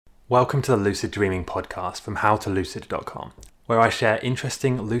Welcome to the Lucid Dreaming podcast from howtolucid.com, where I share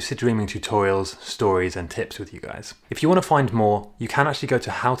interesting lucid dreaming tutorials, stories, and tips with you guys. If you want to find more, you can actually go to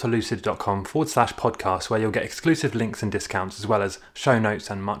howtolucid.com/podcast, where you'll get exclusive links and discounts, as well as show notes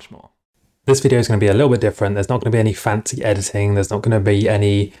and much more. This video is going to be a little bit different. There's not going to be any fancy editing. There's not going to be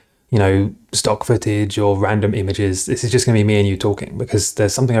any, stock footage or random images. This is just going to be me and you talking, because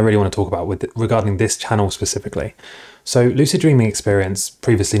there's something I really want to talk about regarding this channel specifically. So Lucid Dreaming Experience,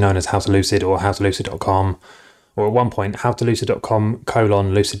 previously known as How to Lucid or howtolucid.com, or at one point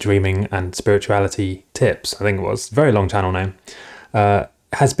howtolucid.com:lucid dreaming and spirituality tips, I think it was, very long channel name,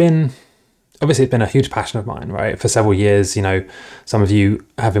 has been, obviously it's been a huge passion of mine, right? For several years, some of you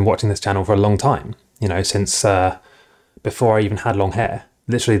have been watching this channel for a long time, since before I even had long hair,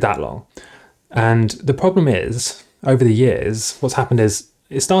 literally that long. And the problem is, over the years, what's happened is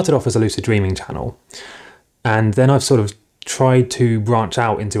it started off as a lucid dreaming channel. And then I've sort of tried to branch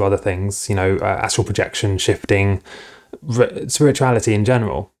out into other things, astral projection, shifting, spirituality in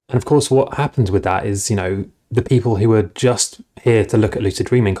general. And of course, what happens with that is, the people who were just here to look at lucid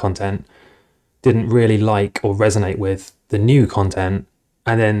dreaming content didn't really like or resonate with the new content.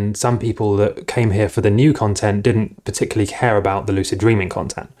 And then some people that came here for the new content didn't particularly care about the lucid dreaming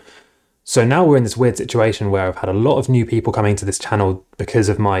content. So now we're in this weird situation where I've had a lot of new people coming to this channel because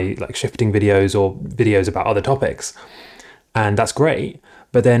of my shifting videos or videos about other topics. And that's great.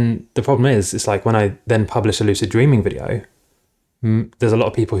 But then the problem is, it's like when I then publish a lucid dreaming video, there's a lot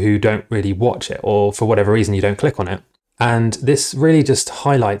of people who don't really watch it, or for whatever reason, you don't click on it. And this really just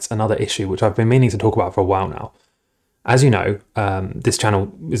highlights another issue, which I've been meaning to talk about for a while now. As you know, this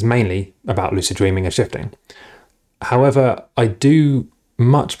channel is mainly about lucid dreaming and shifting. However, I do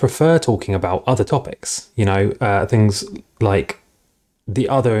much prefer talking about other topics, things like the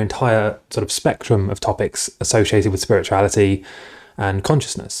other entire sort of spectrum of topics associated with spirituality and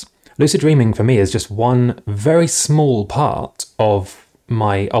consciousness. Lucid dreaming for me is just one very small part of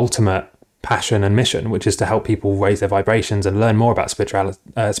my ultimate passion and mission, which is to help people raise their vibrations and learn more about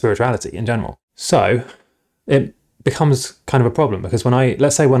spirituality in general. So it becomes kind of a problem, because when I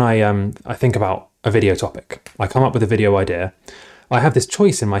think about a video topic, I come up with a video idea, I have this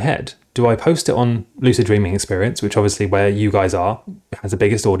choice in my head. Do I post it on Lucid Dreaming Experience, which obviously where you guys are, has the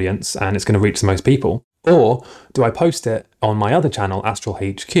biggest audience and it's going to reach the most people? Or do I post it on my other channel, Astral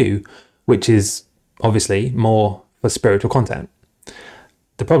HQ, which is obviously more for spiritual content?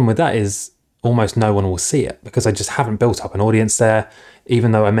 The problem with that is almost no one will see it, because I just haven't built up an audience there.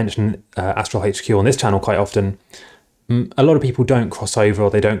 Even though I mention Astral HQ on this channel quite often, a lot of people don't cross over,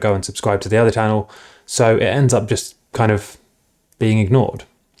 or they don't go and subscribe to the other channel. So it ends up just kind of being ignored.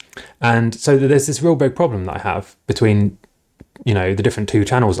 And so there's this real big problem that I have between, the different two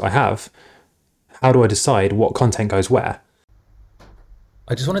channels that I have. How do I decide what content goes where?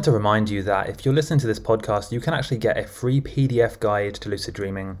 I just wanted to remind you that if you're listening to this podcast, you can actually get a free PDF guide to lucid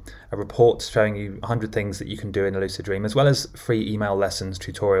dreaming, a report showing you 100 things that you can do in a lucid dream, as well as free email lessons,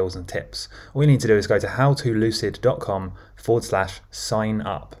 tutorials, and tips. All you need to do is go to howtolucid.com/sign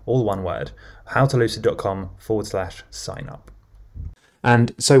up, all one word, howtolucid.com/sign up.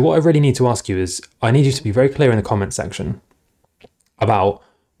 And so what I really need to ask you is, I need you to be very clear in the comment section about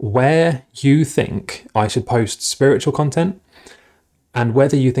where you think I should post spiritual content, and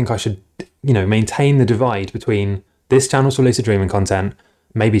whether you think I should, maintain the divide between this channel's for lucid dreaming content,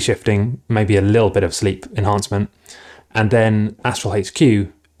 maybe shifting, maybe a little bit of sleep enhancement, and then Astral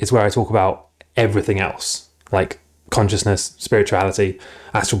HQ is where I talk about everything else, like consciousness, spirituality,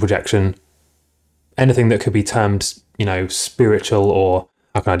 astral projection, anything that could be termed, spiritual, or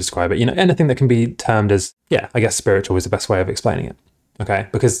how can I describe it? Anything that can be termed as, I guess spiritual is the best way of explaining it. Okay,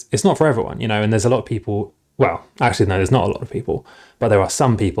 because it's not for everyone, and there's a lot of people. Well, actually, no, there's not a lot of people, but there are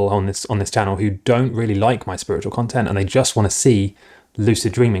some people on this channel who don't really like my spiritual content, and they just want to see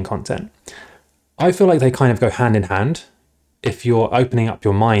lucid dreaming content. I feel like they kind of go hand in hand. If you're opening up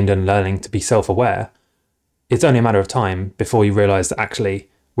your mind and learning to be self-aware, it's only a matter of time before you realize that actually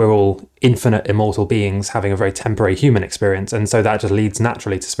we're all infinite immortal beings having a very temporary human experience, and so that just leads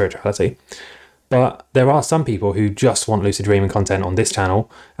naturally to spirituality. But there are some people who just want lucid dreaming content on this channel,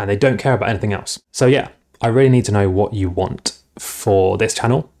 and they don't care about anything else. So I really need to know what you want for this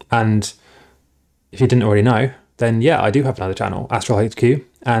channel. And if you didn't already know, then I do have another channel, Astral HQ,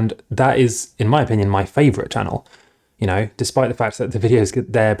 and that is, in my opinion, my favorite channel. Despite the fact that the videos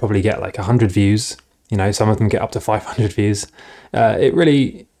there probably get like 100 views, some of them get up to 500 views. It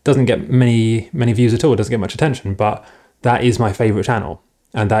really doesn't get many views at all. It doesn't get much attention, but that is my favorite channel.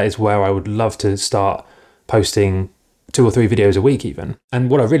 And that is where I would love to start posting 2 or 3 videos a week even. And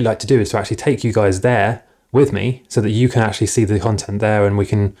what I really like to do is to actually take you guys there with me so that you can actually see the content there, and we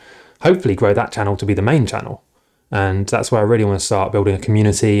can hopefully grow that channel to be the main channel. And that's where I really want to start building a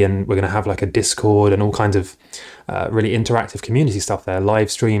community, and we're going to have like a Discord and all kinds of really interactive community stuff there, live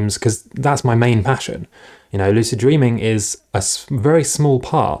streams, because that's my main passion. You know, lucid dreaming is a very small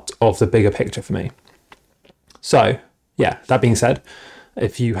part of the bigger picture for me. So yeah, that being said,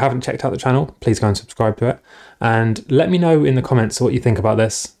 if you haven't checked out the channel, please go and subscribe to it. And let me know in the comments what you think about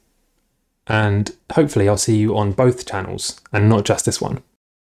this. And hopefully I'll see you on both channels and not just this one.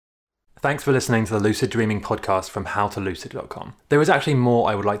 Thanks for listening to the Lucid Dreaming podcast from howtolucid.com. There is actually more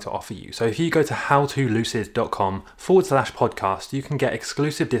I would like to offer you. So if you go to howtolucid.com/podcast, you can get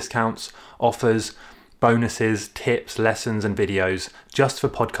exclusive discounts, offers, bonuses, tips, lessons, and videos just for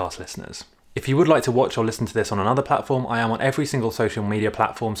podcast listeners. If you would like to watch or listen to this on another platform, I am on every single social media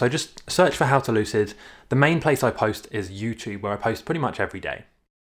platform. So just search for How to Lucid. The main place I post is YouTube, where I post pretty much every day.